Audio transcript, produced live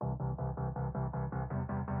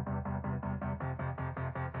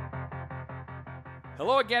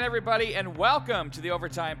Hello again, everybody, and welcome to the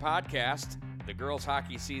Overtime Podcast. The girls'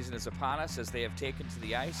 hockey season is upon us as they have taken to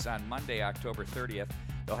the ice on Monday, October 30th.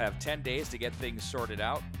 They'll have 10 days to get things sorted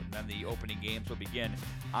out, and then the opening games will begin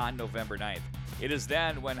on November 9th. It is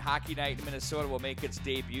then when Hockey Night in Minnesota will make its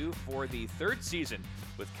debut for the third season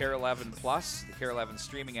with KARE 11 Plus, the KARE 11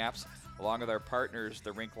 streaming apps, along with our partners,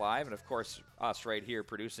 The Rink Live, and of course, us right here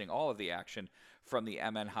producing all of the action from the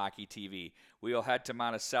MNHockeyTV. We will head to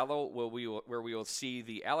Monticello, where we will see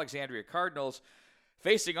the Alexandria Cardinals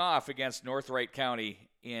facing off against North Wright County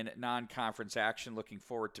in non-conference action. Looking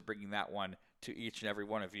forward to bringing that one to each and every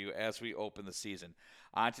one of you as we open the season.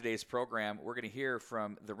 On today's program, we're going to hear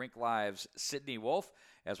from The Rink Live's Sydney Wolf,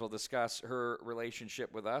 as we'll discuss her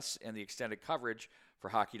relationship with us and the extended coverage for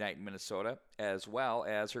Hockey Night in Minnesota, as well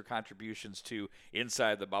as her contributions to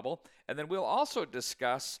Inside the Bubble. And then we'll also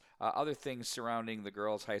discuss other things surrounding the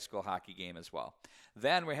girls' high school hockey game as well.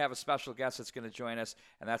 Then we have a special guest that's going to join us,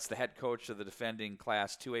 and that's the head coach of the defending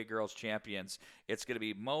Class 2A girls champions. It's going to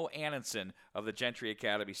be Monique Aanenson of the Gentry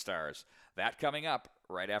Academy Stars. That coming up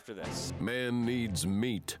right after this. Man needs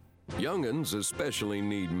meat. Young'uns especially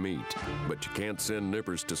need meat, but you can't send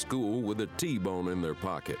nippers to school with a T-bone in their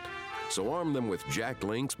pocket. So arm them with Jack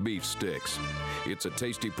Link's beef sticks. It's a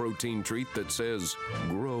tasty protein treat that says,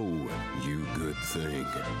 grow, you good thing.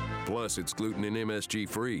 Plus, it's gluten and MSG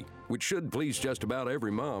free, which should please just about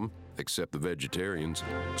every mom, except the vegetarians.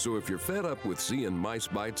 So if you're fed up with seeing mice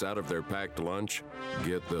bites out of their packed lunch,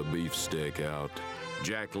 get the beef stick out.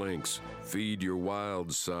 Jack Link's, feed your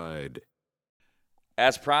wild side.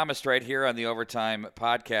 As promised right here on the Overtime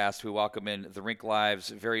Podcast, we welcome in The Rink Live's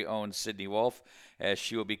very own Sydney Wolf, as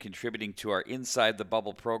she will be contributing to our Inside the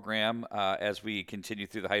Bubble program as we continue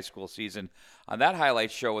through the high school season on that highlight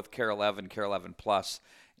show with KARE 11, KARE 11 Plus,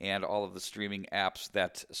 and all of the streaming apps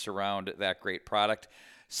that surround that great product.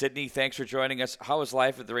 Sydney, thanks for joining us. How is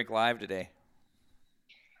life at The Rink Live today?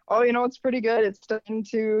 Oh, it's pretty good. It's starting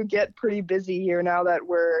to get pretty busy here now that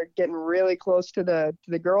we're getting really close to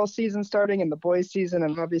the girls' season starting and the boys' season,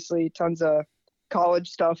 and obviously tons of college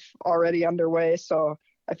stuff already underway. So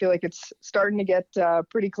I feel like it's starting to get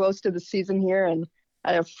pretty close to the season here, and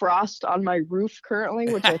I have frost on my roof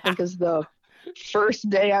currently, which I think is the first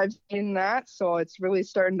day I've seen that. So it's really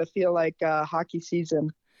starting to feel like hockey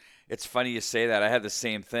season. It's funny you say that. I had the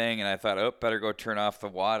same thing, and I thought, better go turn off the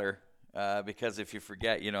water. Because if you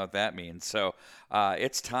forget, you know what that means. So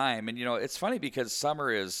it's time. And, it's funny because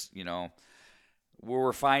summer is,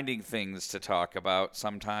 we're finding things to talk about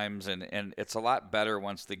sometimes. And it's a lot better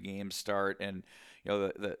once the games start and,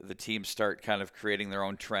 the teams start kind of creating their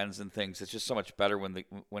own trends and things. It's just so much better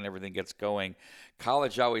when everything gets going.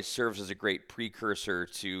 College always serves as a great precursor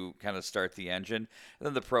to kind of start the engine. And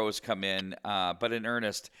then the pros come in. But in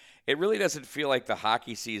earnest, it really doesn't feel like the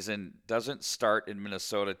hockey season doesn't start in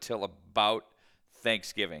Minnesota till about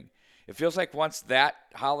Thanksgiving. It feels like once that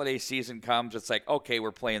holiday season comes, it's like, okay,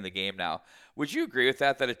 we're playing the game now. Would you agree with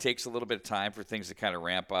that it takes a little bit of time for things to kind of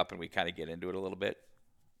ramp up and we kind of get into it a little bit?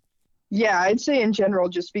 Yeah, I'd say in general,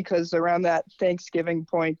 just because around that Thanksgiving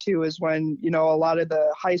point too is when, a lot of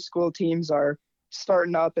the high school teams are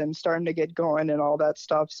starting up and starting to get going and all that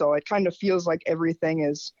stuff. So it kind of feels like everything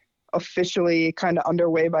is officially kind of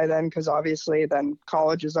underway by then, because obviously then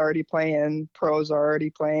college is already playing, pros are already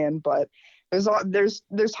playing, but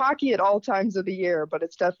there's hockey at all times of the year, but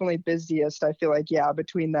it's definitely busiest. I feel like,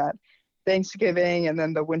 between that Thanksgiving and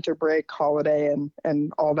then the winter break holiday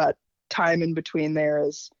and all that time in between there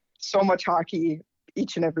is so much hockey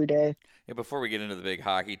each and every day. Yeah, before we get into the big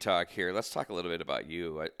hockey talk here, let's talk a little bit about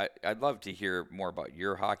you. I'd love to hear more about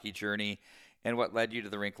your hockey journey and what led you to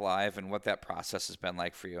the Rink Live and what that process has been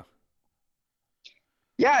like for you.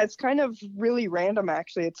 Yeah, it's kind of really random,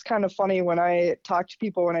 actually. It's kind of funny when I talk to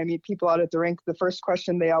people, when I meet people out at the rink, the first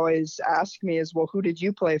question they always ask me is, well, who did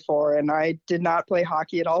you play for? And I did not play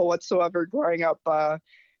hockey at all whatsoever growing up,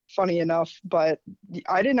 funny enough. But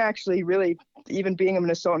I didn't actually really, even being a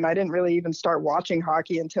Minnesotan, I didn't really even start watching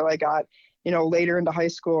hockey until I got, later into high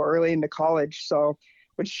school, early into college. So,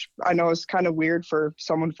 which I know is kind of weird for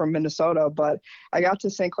someone from Minnesota, but I got to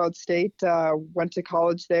St. Cloud State, went to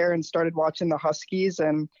college there and started watching the Huskies.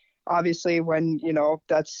 And obviously when,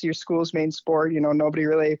 that's your school's main sport, nobody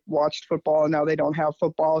really watched football, and now they don't have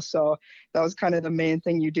football. So that was kind of the main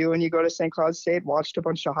thing you do when you go to St. Cloud State, watched a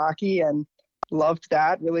bunch of hockey and loved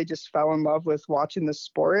that, really just fell in love with watching the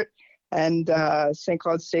sport. And St.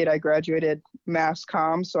 Cloud State, I graduated mass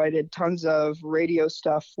comm, so I did tons of radio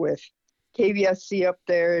stuff with KBSC up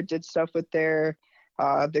there, did stuff with their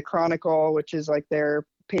the Chronicle, which is like their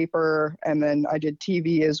newspaper, and then I did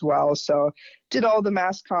TV as well. So did all the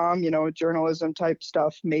mass comm, journalism type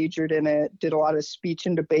stuff, majored in it, did a lot of speech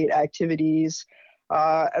and debate activities.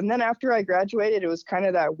 And then after I graduated, it was kind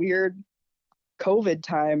of that weird COVID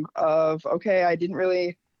time of, okay, I didn't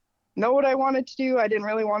really know what I wanted to do. I didn't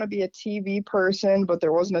really want to be a TV person, but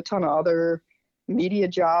there wasn't a ton of other media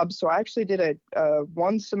jobs. So I actually did a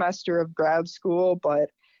 1 semester of grad school, but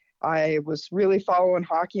I was really following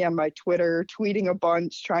hockey on my Twitter, tweeting a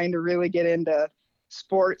bunch, trying to really get into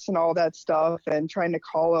sports and all that stuff, and trying to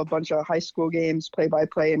call a bunch of high school games,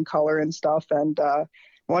 play-by-play and color and stuff. And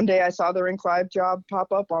one day I saw the Rink Live job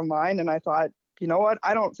pop up online, and I thought, you know what,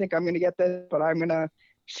 I don't think I'm going to get this, but I'm going to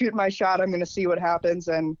shoot my shot. I'm going to see what happens.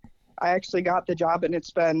 And I actually got the job, and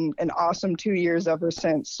it's been an awesome 2 years ever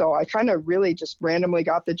since. So I kind of really just randomly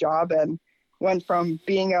got the job and went from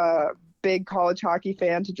being a big college hockey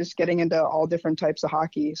fan to just getting into all different types of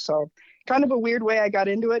hockey. So kind of a weird way I got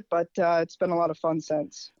into it, but it's been a lot of fun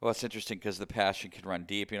since. Well, it's interesting because the passion can run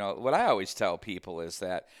deep. What I always tell people is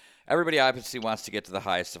that everybody obviously wants to get to the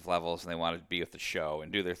highest of levels, and they want to be with the show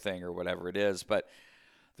and do their thing or whatever it is. But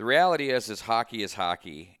the reality is hockey is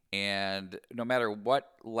hockey. And no matter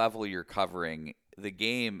what level you're covering, the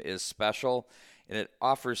game is special, and it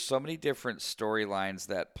offers so many different storylines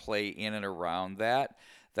that play in and around that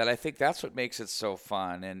I think that's what makes it so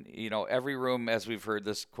fun. And, every room, as we've heard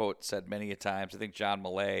this quote said many a times, I think John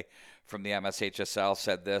Millay from the MSHSL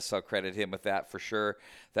said this, I'll credit him with that for sure,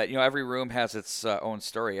 that, every room has its own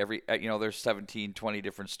story. There's 17, 20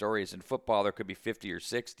 different stories. In football, there could be 50 or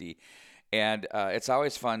 60. And it's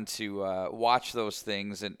always fun to watch those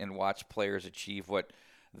things and watch players achieve what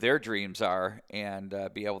their dreams are and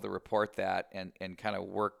be able to report that and kind of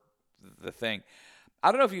work the thing.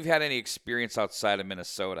 I don't know if you've had any experience outside of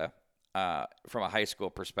Minnesota from a high school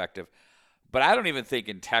perspective, but I don't even think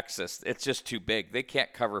in Texas it's just too big. They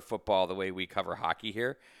can't cover football the way we cover hockey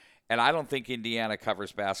here, and I don't think Indiana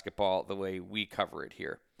covers basketball the way we cover it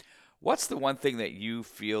here. What's the one thing that you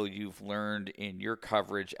feel you've learned in your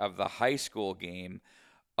coverage of the high school game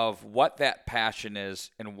of what that passion is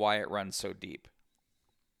and why it runs so deep?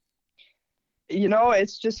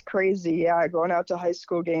 It's just crazy. Yeah, going out to high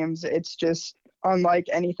school games, it's just unlike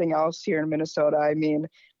anything else here in Minnesota. I mean,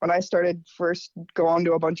 when I started first going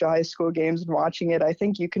to a bunch of high school games and watching it, I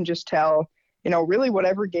think you can just tell, really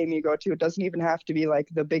whatever game you go to, it doesn't even have to be like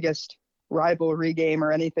the biggest rivalry game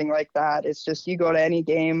or anything like that. It's just you go to any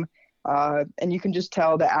game, and you can just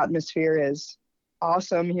tell the atmosphere is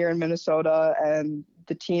awesome here in Minnesota, and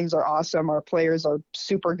the teams are awesome. Our players are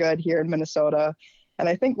super good here in Minnesota. And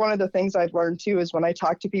I think one of the things I've learned too is when I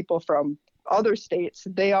talk to people from other states,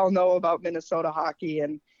 they all know about Minnesota hockey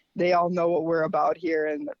and they all know what we're about here.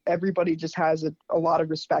 And everybody just has a lot of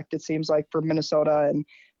respect, it seems like, for Minnesota and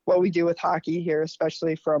what we do with hockey here,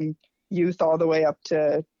 especially from youth all the way up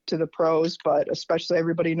to the pros. But especially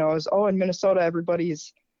everybody knows, in Minnesota,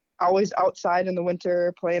 everybody's always outside in the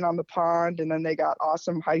winter playing on the pond. And then they got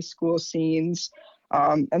awesome high school scenes.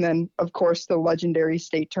 And then, of course, the legendary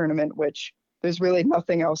state tournament, which there's really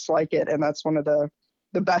nothing else like it. And that's one of the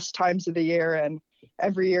best times of the year. And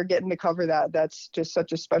every year getting to cover that's just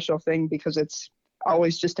such a special thing because it's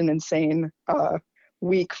always just an insane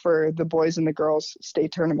week for the boys and the girls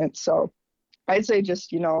state tournament. So I'd say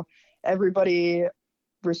just, everybody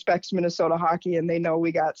respects Minnesota hockey and they know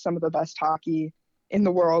we got some of the best hockey in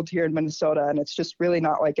the world here in Minnesota. And it's just really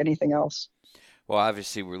not like anything else. Well,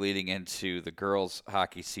 obviously we're leading into the girls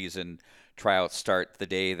hockey season. Tryouts start the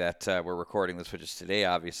day that we're recording this, which is today,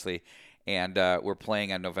 obviously. And we're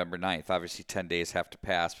playing on November 9th. Obviously, 10 days have to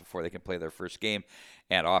pass before they can play their first game,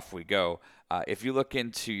 and off we go. If you look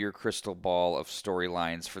into your crystal ball of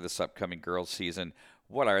storylines for this upcoming girls season,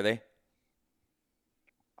 what are they?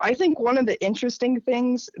 I think one of the interesting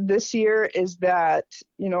things this year is that,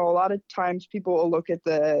 a lot of times people will look at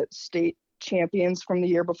the state champions from the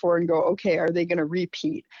year before and go, okay, are they going to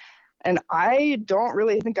repeat? And I don't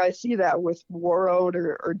really think I see that with Warroad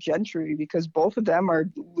or Gentry because both of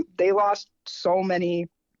them they lost so many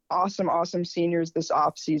awesome seniors this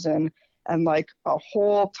off season and like a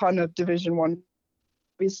whole ton of Division I.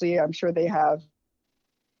 Obviously, I'm sure they have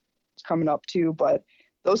coming up too, but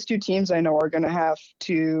those two teams I know are going to have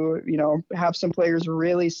to, have some players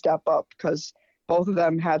really step up because both of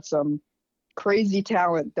them had some crazy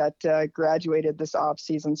talent that graduated this off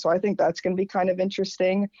season. So I think that's going to be kind of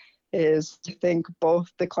interesting. Is I think both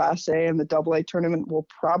the Class A and the AA tournament will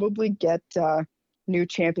probably get new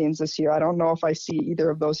champions this year. I don't know if I see either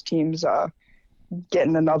of those teams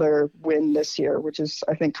getting another win this year, which is,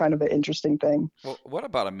 I think, kind of an interesting thing. Well, what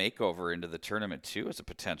about a makeover into the tournament too as a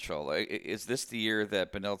potential? Is this the year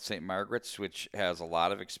that Benilde St. Margaret's, which has a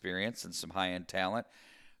lot of experience and some high-end talent,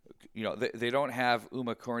 they don't have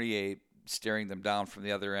Uma Cornier staring them down from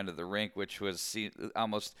the other end of the rink, which was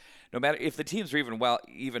almost, no matter if the teams were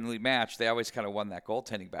evenly matched, they always kind of won that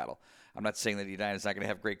goaltending battle. I'm not saying that United's not going to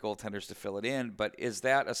have great goaltenders to fill it in, but is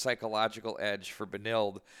that a psychological edge for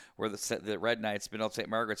Benilde where the Red Knights, Benilde St.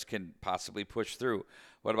 Margaret's, can possibly push through?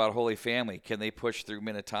 What about Holy Family? Can they push through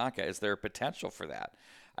Minnetonka? Is there a potential for that?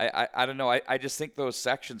 I don't know. I just think those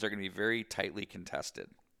sections are going to be very tightly contested.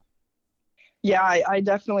 Yeah, I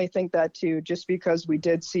definitely think that too, just because we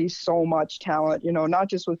did see so much talent, not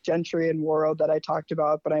just with Gentry and Worrell that I talked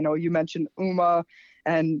about, but I know you mentioned Uma,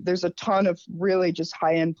 and there's a ton of really just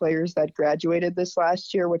high-end players that graduated this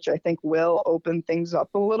last year, which I think will open things up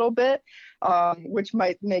a little bit, which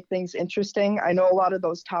might make things interesting. I know a lot of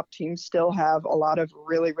those top teams still have a lot of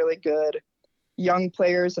really, really good young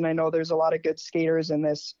players, and I know there's a lot of good skaters in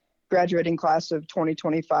this graduating class of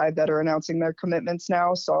 2025 that are announcing their commitments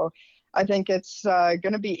now. So I think it's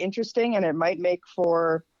going to be interesting, and it might make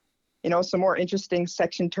for, some more interesting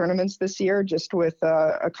section tournaments this year, just with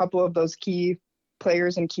a couple of those key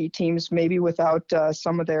players and key teams, maybe without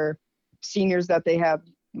some of their seniors that they had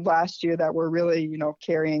last year that were really,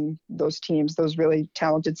 carrying those teams, those really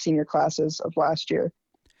talented senior classes of last year.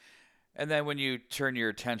 And then when you turn your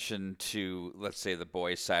attention to, let's say, the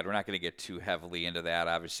boys' side, we're not going to get too heavily into that.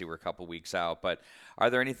 Obviously, we're a couple weeks out. But are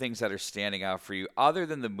there any things that are standing out for you other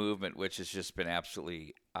than the movement, which has just been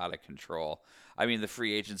absolutely out of control? I mean, the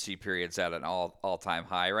free agency period's at an all-time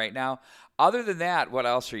high right now. Other than that, what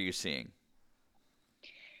else are you seeing?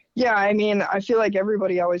 Yeah, I mean, I feel like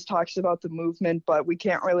everybody always talks about the movement, but we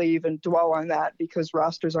can't really even dwell on that because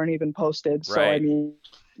rosters aren't even posted. Right. So, I mean,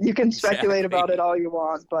 you can speculate about it all you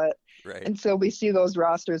want, but until we see those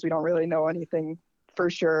rosters, we don't really know anything for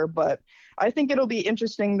sure. But I think it'll be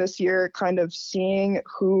interesting this year kind of seeing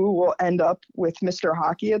who will end up with Mr.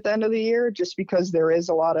 Hockey at the end of the year, just because there is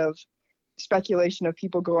a lot of speculation of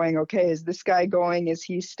people going, okay, is this guy going? Is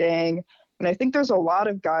he staying? And I think there's a lot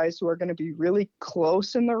of guys who are going to be really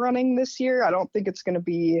close in the running this year. I don't think it's going to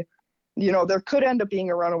be, there could end up being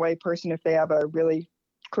a runaway person if they have a really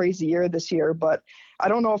crazy year this year. But I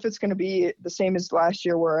don't know if it's going to be the same as last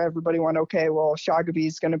year where everybody went, okay, well, Shagaby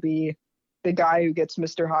is going to be the guy who gets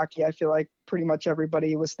Mr. Hockey. I feel like pretty much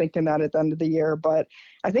everybody was thinking that at the end of the year. But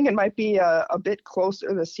I think it might be a bit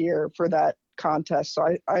closer this year for that contest.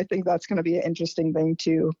 So I think that's going to be an interesting thing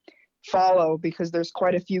to follow because there's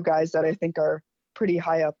quite a few guys that I think are pretty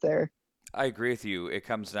high up there. I agree with you. It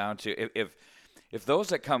comes down to if those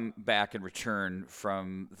that come back and return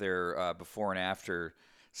from their before and after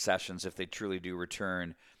sessions, if they truly do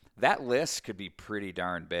return, that list could be pretty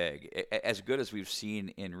darn big, as good as we've seen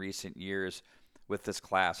in recent years with this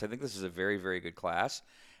class. I think this is a very, very good class,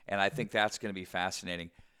 and I think that's going to be fascinating.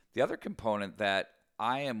 The other component that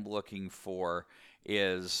I am looking for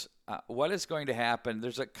is what is going to happen.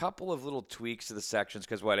 There's a couple of little tweaks to the sections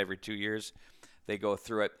because, every 2 years they go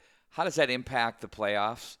through it. How does that impact the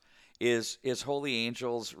playoffs? Is Holy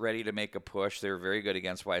Angels ready to make a push? They were very good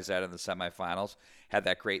against YZ in the semifinals, had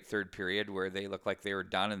that great third period where they looked like they were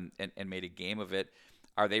done and made a game of it.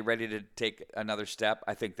 Are they ready to take another step?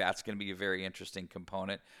 I think that's going to be a very interesting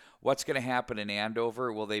component. What's going to happen in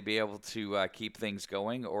Andover? Will they be able to keep things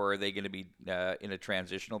going, or are they going to be in a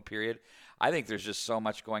transitional period? I think there's just so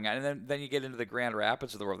much going on. And then you get into the Grand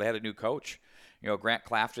Rapids of the world. They had a new coach. Grant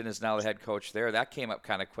Clafton is now the head coach there. That came up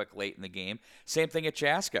kind of quick late in the game. Same thing at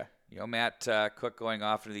Chaska. Matt Cook going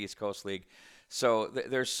off into the East Coast League. So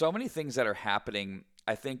there's so many things that are happening.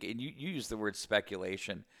 I think, and you use the word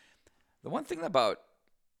speculation. The one thing about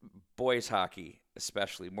boys hockey,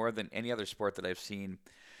 especially, more than any other sport that I've seen,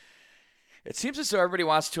 it seems as though everybody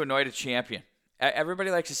wants to anoint a champion. Everybody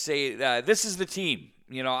likes to say, this is the team.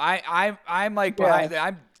 I'm like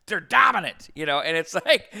behind they're dominant, and it's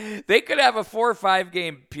like they could have a 4 or 5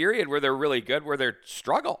 game period where they're really good, where they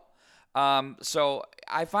struggle. So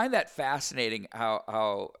I find that fascinating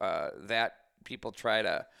how that people try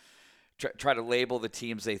to label the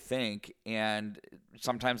teams they think, and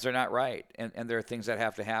sometimes they're not right. And there are things that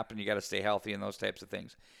have to happen. You got to stay healthy and those types of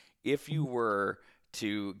things. If you were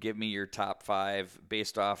to give me your top 5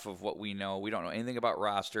 based off of what we know, we don't know anything about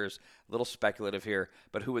rosters, a little speculative here,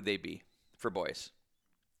 but who would they be for boys?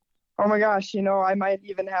 Oh my gosh, I might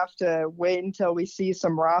even have to wait until we see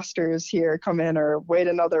some rosters here come in, or wait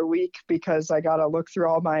another week because I got to look through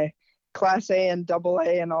all my Class A and Double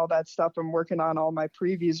A and all that stuff. I'm working on all my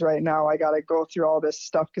previews right now. I got to go through all this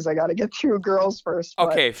stuff because I got to get through girls first.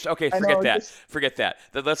 Okay, forget that. Forget that.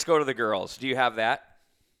 Let's go to the girls. Do you have that?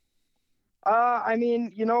 I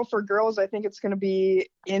mean, for girls, I think it's going to be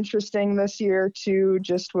interesting this year too,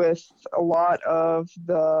 just with a lot of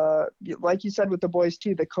like you said, with the boys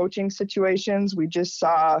too, the coaching situations. We just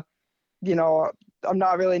saw, I'm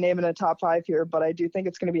not really naming a top 5 here, but I do think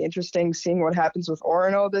it's going to be interesting seeing what happens with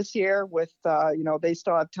Orono this year with, they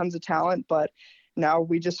still have tons of talent, but now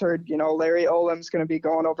we just heard, Larry Olam's going to be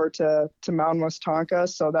going over to Mount Westonka.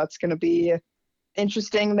 So that's going to be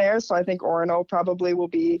interesting there. So I think Orono probably will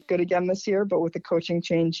be good again this year, but with the coaching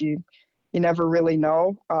change, you never really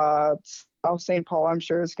know. South St. Paul, I'm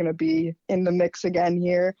sure, is going to be in the mix again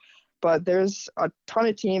here, but there's a ton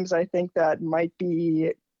of teams I think that might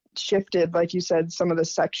be shifted. Like you said, some of the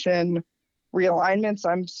section realignments,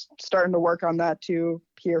 I'm starting to work on that too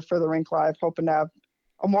here for the Rink Live, hoping to have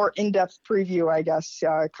a more in-depth preview, I guess,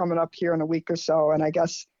 coming up here in a week or so. And I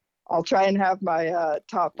guess I'll try and have my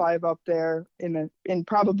top 5 up there in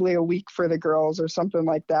probably a week for the girls or something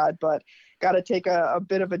like that. But got to take a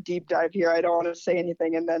bit of a deep dive here. I don't want to say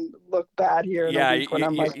anything and then look bad here in a week when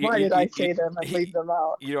I'm like, why did I say them and leave them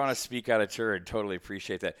out? You don't want to speak out of turn. Totally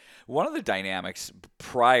appreciate that. One of the dynamics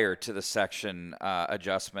prior to the section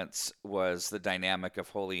adjustments was the dynamic of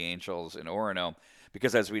Holy Angels and Orono,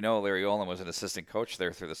 because as we know, Larry Olam was an assistant coach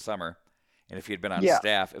there through the summer. And if he had been on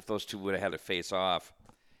staff, if those two would have had to face off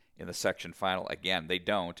in the section final, again, they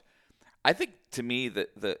don't. I think, to me,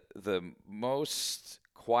 the most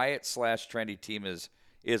quiet / trendy team is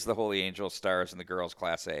the Holy Angel Stars in the girls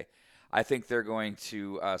Class A. I think they're going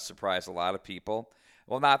to surprise a lot of people.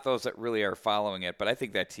 Well, not those that really are following it, but I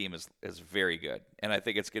think that team is very good. And I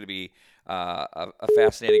think it's going to be a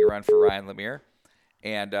fascinating run for Ryan Lemire.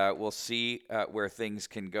 And we'll see where things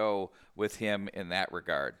can go with him in that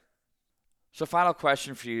regard. So final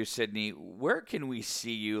question for you, Sydney. Where can we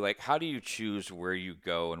see you? Like, how do you choose where you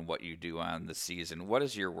go and what you do on the season? What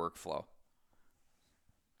is your workflow?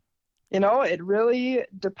 It really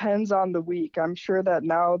depends on the week. I'm sure that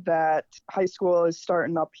now that high school is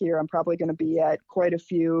starting up here, I'm probably going to be at quite a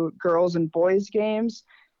few girls and boys games.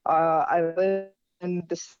 I live in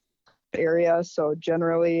this area, so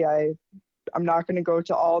generally I'm not going to go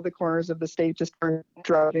to all the corners of the state just for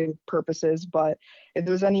driving purposes. But if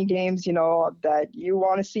there's any games, that you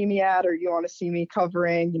want to see me at or you want to see me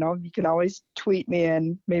covering, you can always tweet me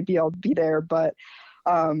and maybe I'll be there. But,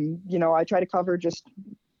 I try to cover just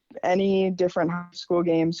any different high school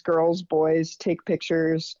games, girls, boys, take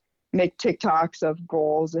pictures, make TikToks of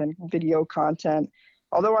goals and video content.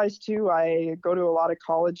 Otherwise, too, I go to a lot of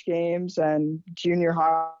college games and junior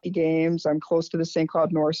hockey games. I'm close to the St.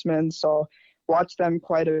 Cloud Norsemen, so watch them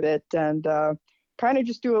quite a bit and kind of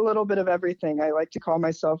just do a little bit of everything. I like to call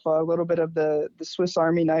myself a little bit of the Swiss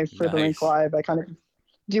Army knife for the Rink Live. I kind of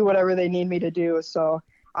do whatever they need me to do. So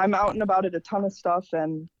I'm out and about at a ton of stuff.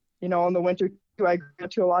 And, in the winter, too, I go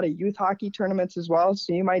to a lot of youth hockey tournaments as well.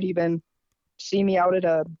 So you might even see me out at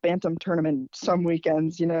a Bantam tournament some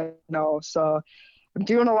weekends, So I'm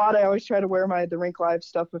doing a lot. I always try to wear the Rink Live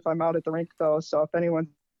stuff if I'm out at the rink, though. So if anyone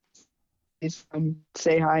sees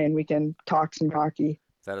say hi and we can talk some hockey.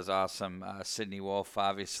 That is awesome. Sydney Wolf,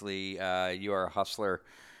 obviously, you are a hustler.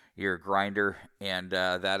 You're a grinder, and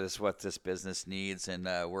that is what this business needs. And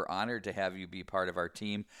we're honored to have you be part of our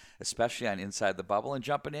team, especially on Inside the Bubble and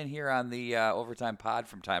jumping in here on the Overtime Pod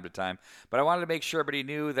from time to time. But I wanted to make sure everybody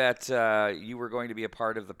knew that you were going to be a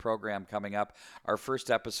part of the program coming up. Our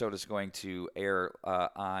first episode is going to air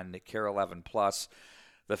on KARE 11 Plus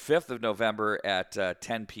the 5th of November at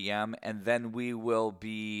 10 p.m., and then we will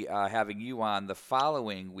be having you on the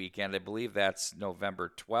following weekend. I believe that's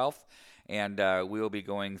November 12th. And we will be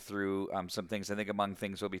going through some things. I think among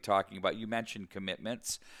things we'll be talking about, you mentioned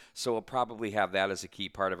commitments. So we'll probably have that as a key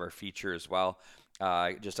part of our feature as well,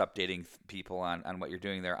 just updating people on what you're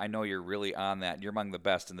doing there. I know you're really on that. You're among the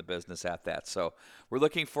best in the business at that. So we're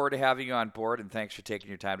looking forward to having you on board, and thanks for taking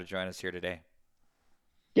your time to join us here today.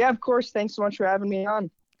 Yeah, of course. Thanks so much for having me on.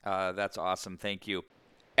 That's awesome. Thank you.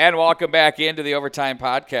 And welcome back into the Overtime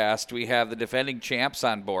Podcast. We have the defending champs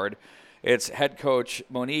on board. It's head coach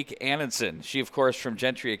Monique Aanenson. She, of course, from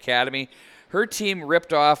Gentry Academy. Her team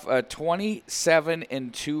ripped off a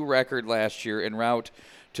 27-2 record last year en route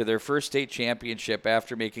to their first state championship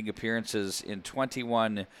after making appearances in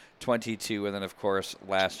 21, 22, and then, of course,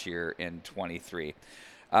 last year in 23.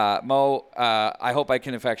 Mo, I hope I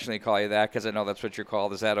can affectionately call you that because I know that's what you're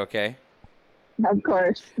called. Is that okay? Of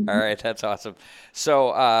course. All right, that's awesome. So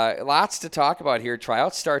lots to talk about here.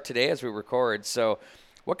 Tryouts start today as we record. So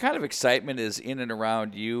What kind of excitement is in and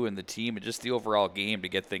around you and the team and just the overall game to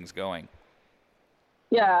get things going?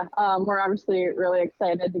 Yeah, we're obviously really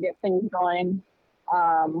excited to get things going.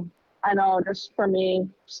 I know just for me,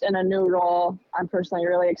 just in a new role, I'm personally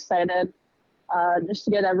really excited just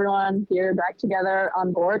to get everyone here back together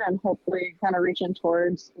on board and hopefully kind of reaching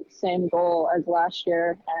towards the same goal as last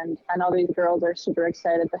year. And I know these girls are super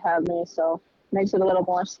excited to have me, so it makes it a little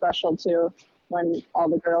more special too when all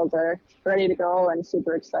the girls are ready to go and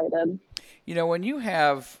super excited. You know, when you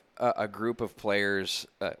have a group of players,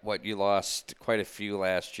 you lost quite a few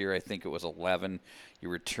last year. I think it was 11. You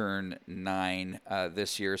return 9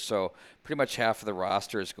 this year, so pretty much half of the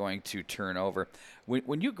roster is going to turn over.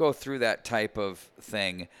 When you go through that type of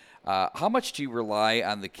thing, how much do you rely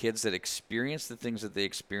on the kids that experience the things that they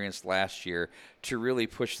experienced last year to really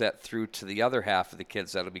push that through to the other half of the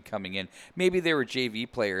kids that will be coming in? Maybe they were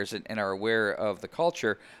JV players and are aware of the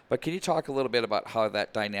culture, but can you talk a little bit about how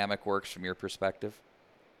that dynamic works from your perspective?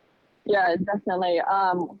 Yeah, definitely.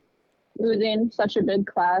 Losing such a big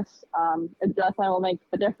class, it definitely will make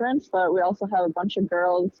a difference, but we also have a bunch of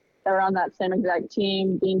girls that were on that same exact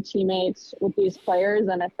team being teammates with these players,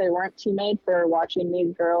 and if they weren't teammates, they were watching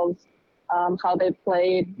these girls, how they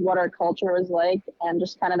played, what our culture was like, and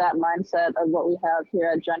just kind of that mindset of what we have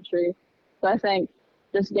here at Gentry. So I think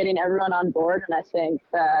just getting everyone on board, and I think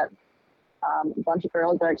that a bunch of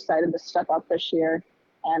girls are excited to step up this year,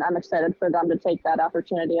 and I'm excited for them to take that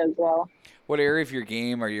opportunity as well. What area of your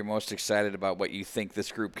game are you most excited about, what you think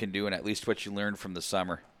this group can do, and at least what you learned from the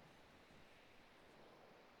summer?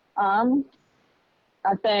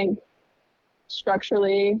 I think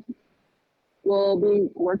structurally we'll be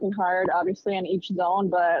working hard, obviously, in each zone,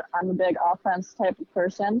 but I'm a big offense type of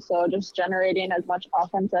person, so just generating as much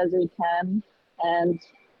offense as we can, and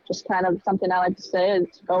just kind of something I like to say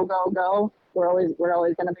is go, go, go. We're always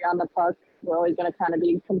going to be on the puck. We're always going to kind of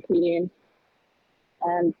be competing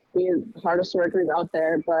and be the hardest workers out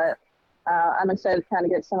there. But I'm excited to kind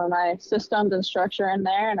of get some of my systems and structure in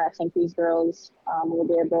there, and I think these girls will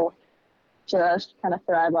be able to just kind of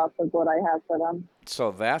thrive off of what I have for them.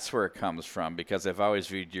 So that's where it comes from, because I've always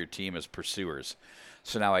viewed your team as pursuers.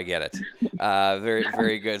 So now I get it. Very,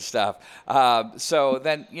 very good stuff. So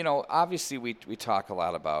then, obviously we talk a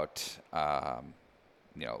lot about,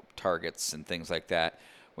 targets and things like that.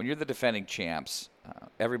 When you're the defending champs,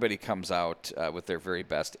 everybody comes out with their very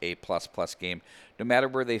best A++ game, no matter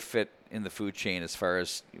where they fit in the food chain as far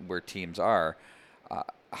as where teams are.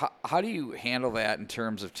 How do you handle that in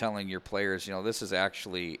terms of telling your players, this is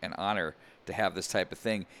actually an honor to have this type of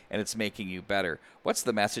thing, and it's making you better? What's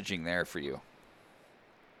the messaging there for you?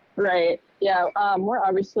 Right. Yeah. We're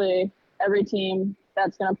obviously, every team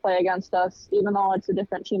that's going to play against us, even though it's a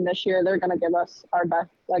different team this year, they're going to give us our best.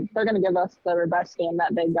 They're going to give us their best game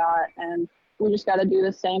that they got, and we just got to do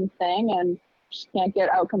the same thing and just can't get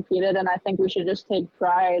out-competed. And I think we should just take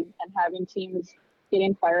pride in having teams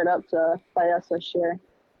getting fired up to play us this year.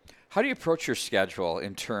 How do you approach your schedule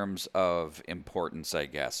in terms of importance, I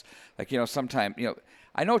guess? Sometimes,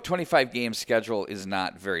 I know 25-game schedule is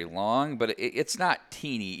not very long, but it's not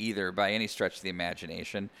teeny either by any stretch of the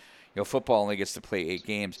imagination. Football only gets to play 8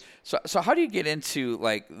 games. So how do you get into,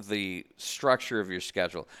 the structure of your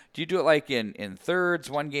schedule? Do you do it in thirds,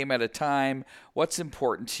 one game at a time? What's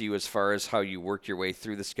important to you as far as how you work your way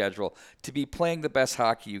through the schedule to be playing the best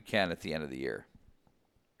hockey you can at the end of the year?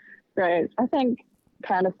 Right. I think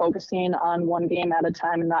kind of focusing on one game at a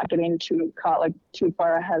time and not getting too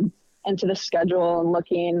far ahead into the schedule and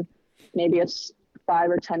looking maybe it's 5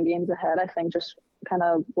 or 10 games ahead. I think just kind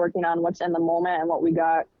of working on what's in the moment and what we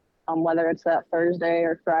got, whether it's that Thursday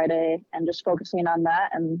or Friday, and just focusing on that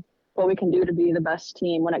and what we can do to be the best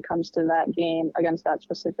team when it comes to that game against that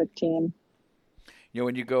specific team.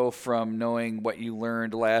 When you go from knowing what you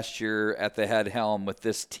learned last year at the head helm with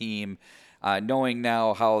this team, knowing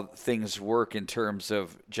now how things work in terms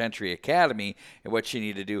of Gentry Academy and what you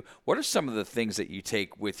need to do, what are some of the things that you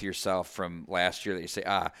take with yourself from last year that you say,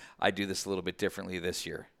 I do this a little bit differently this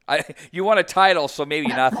year? You won a title, so maybe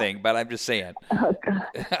nothing, but I'm just saying. Oh,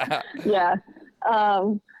 God. Yeah. I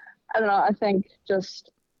don't know. I think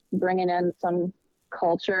just bringing in some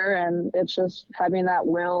culture, and it's just having that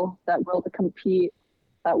will to compete,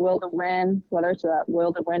 that will to win, whether it's that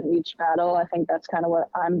will to win each battle. I think that's kind of what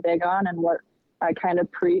I'm big on and what I kind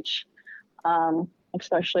of preach,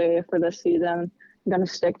 especially for this season. I'm going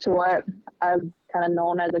to stick to what I've kind of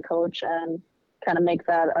known as a coach and kind of make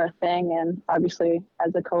that our thing. And obviously,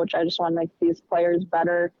 as a coach, I just want to make these players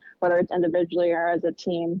better, whether it's individually or as a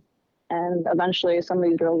team. And eventually, some of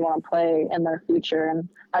these girls want to play in their future. And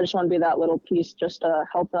I just want to be that little piece just to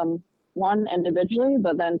help them one, individually,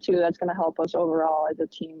 but then two, that's going to help us overall as a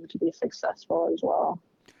team to be successful as well.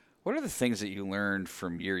 What are the things that you learned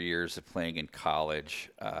from your years of playing in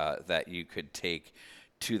college that you could take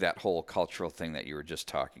to that whole cultural thing that you were just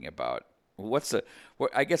talking about?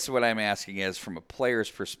 I guess what I'm asking is, from a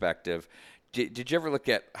player's perspective, did you ever look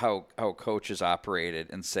at how coaches operated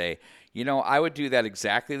and say, I would do that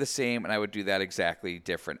exactly the same and I would do that exactly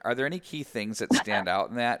different? Are there any key things that stand out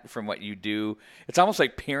in that from what you do? It's almost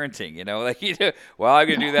like parenting, well, I'm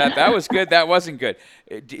going to do that. That was good. That wasn't good.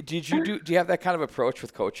 Do you have that kind of approach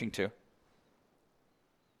with coaching too?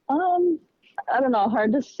 I don't know.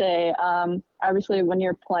 Hard to say. Obviously, when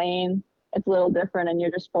you're playing, it's a little different and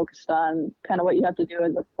you're just focused on kind of what you have to do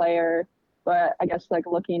as a player. But I guess like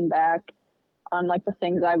looking back on like the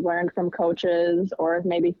things I've learned from coaches, or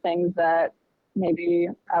maybe things that maybe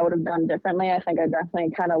I would have done differently, I think I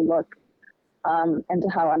definitely kind of look into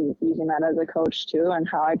how I'm using that as a coach too, and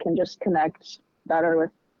how I can just connect better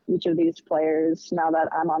with each of these players now that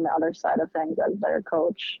I'm on the other side of things as their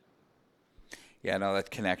coach. Yeah, no, that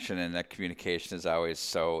connection and that communication is always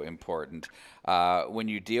so important. When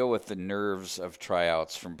you deal with the nerves of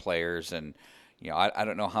tryouts from players, and I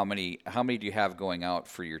don't know how many do you have going out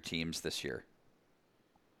for your teams this year?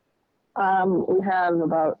 We have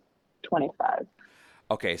about 25.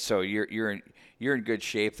 Okay, so you're in good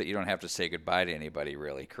shape that you don't have to say goodbye to anybody,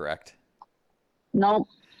 really, correct? Nope.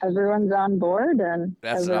 Everyone's on board, and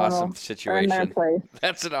that's an awesome situation. Their place.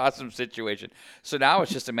 That's an awesome situation. So now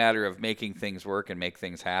it's just a matter of making things work and make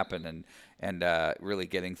things happen, and really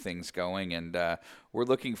getting things going. And we're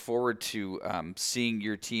looking forward to seeing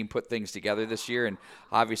your team put things together this year. And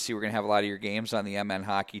obviously, we're going to have a lot of your games on the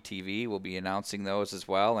MNHockeyTV. We'll be announcing those as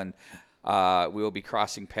well, and we will be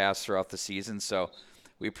crossing paths throughout the season. So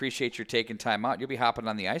we appreciate your taking time out. You'll be hopping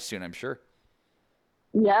on the ice soon, I'm sure.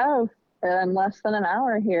 Yeah. In less than an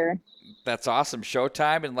hour here. That's awesome.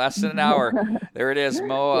 Showtime in less than an hour. There it is,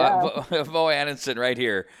 Mo Aanenson right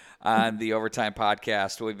here on the Overtime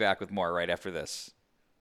Podcast. We'll be back with more right after this.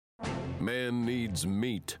 Man needs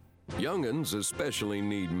meat. Young'uns especially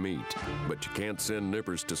need meat, but you can't send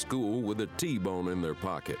nippers to school with a T-bone in their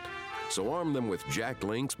pocket. So arm them with Jack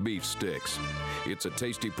Link's beef sticks. It's a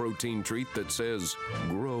tasty protein treat that says,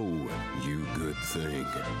 grow, you good thing.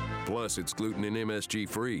 Plus, it's gluten and MSG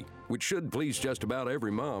free, which should please just about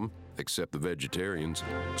every mom, except the vegetarians.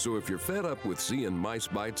 So if you're fed up with seeing mice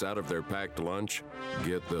bites out of their packed lunch,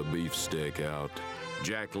 get the beef stick out.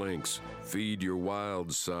 Jack Link's, feed your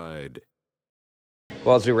wild side.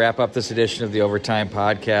 Well, as we wrap up this edition of the Overtime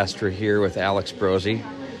Podcast, we're here with Alex Brose,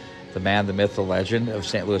 the man, the myth, the legend of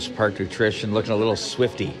St. Louis Park Nutrition, looking a little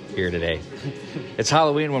swifty here today. It's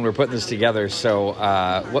Halloween when we're putting this together, so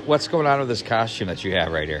what's going on with this costume that you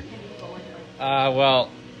have right here? Well,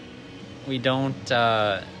 we don't,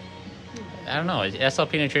 I don't know,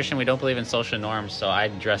 SLP Nutrition, we don't believe in social norms, so I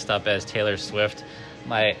dressed up as Taylor Swift.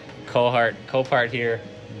 My co-part here,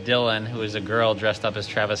 Dylan, who is a girl, dressed up as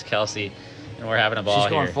Travis Kelce, and we're having a ball here.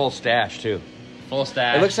 She's going full stash, too. Full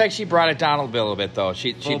stash. It looks like she brought it down a little bit, though.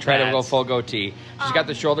 She tried to go full goatee. She's got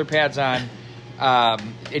the shoulder pads on,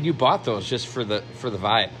 and you bought those just for the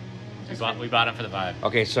vibe. We bought them for the vibe.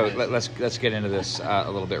 Okay, so let's get into this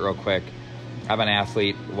a little bit real quick. I'm an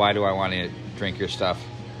athlete. Why do I want to drink your stuff?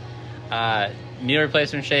 Meal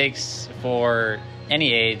replacement shakes for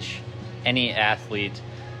any age, any athlete.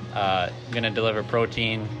 Going to deliver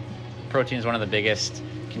protein. Protein is one of the biggest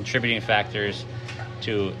contributing factors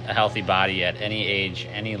to a healthy body at any age,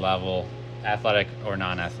 any level, athletic or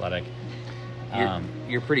non-athletic.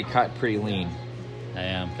 You're pretty cut, pretty lean. I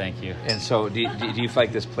am, thank you. And so do you feel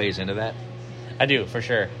like this plays into that? I do, for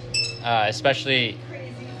sure. Especially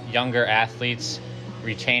younger athletes,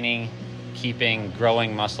 keeping,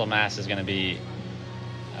 growing muscle mass is going to be,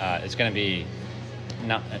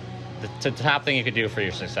 the top thing you could do for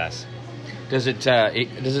your success. Does it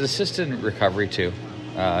assist in recovery too?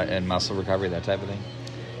 And muscle recovery, that type of thing?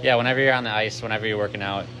 Yeah, whenever you're on the ice, whenever you're working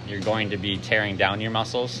out, you're going to be tearing down your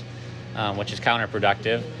muscles, which is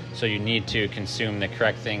counterproductive. So you need to consume the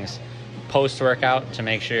correct things post-workout to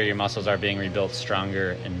make sure your muscles are being rebuilt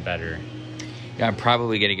stronger and better. Yeah, I'm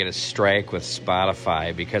probably going to get a strike with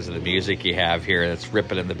Spotify because of the music you have here that's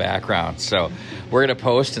ripping in the background. So we're going to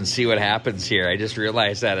post and see what happens here. I just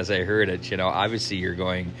realized that as I heard it. Obviously you're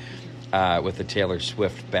going with the Taylor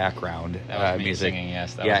Swift background. That was me music. Singing,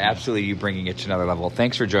 yes. Absolutely, you bringing it to another level.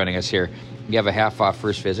 Thanks for joining us here. You have a half-off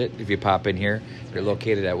first visit if you pop in here. You're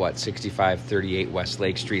located at 6538 West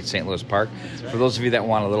Lake Street, St. Louis Park. Right. For those of you that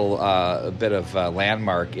want a bit of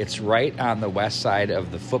landmark, it's right on the west side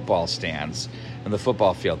of the football stands and the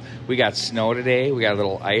football field. We got snow today. We got a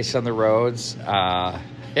little ice on the roads.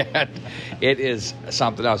 It is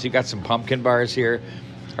something else. You've got some pumpkin bars here.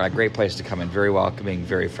 A great place to come in. Very welcoming,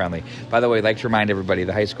 very friendly. By the way, I'd like to remind everybody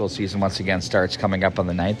the high school season once again starts coming up on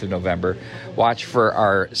the 9th of November. Watch for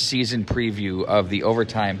our season preview of the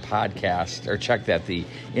Overtime podcast, or check that, the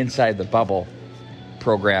Inside the Bubble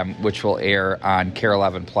program, which will air on KARE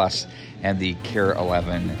 11 Plus and the KARE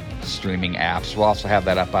 11 streaming apps. We'll also have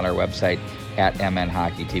that up on our website at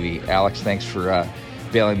MNHockeyTV. Alex, thanks for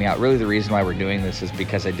bailing me out. Really, the reason why we're doing this is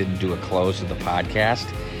because I didn't do a close of the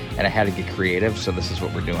podcast, and I had to get creative, so this is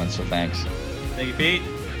what we're doing, so thanks. Thank you, Pete.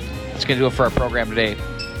 That's going to do it for our program today.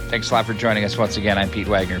 Thanks a lot for joining us once again. I'm Pete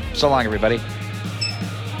Wagner. So long, everybody.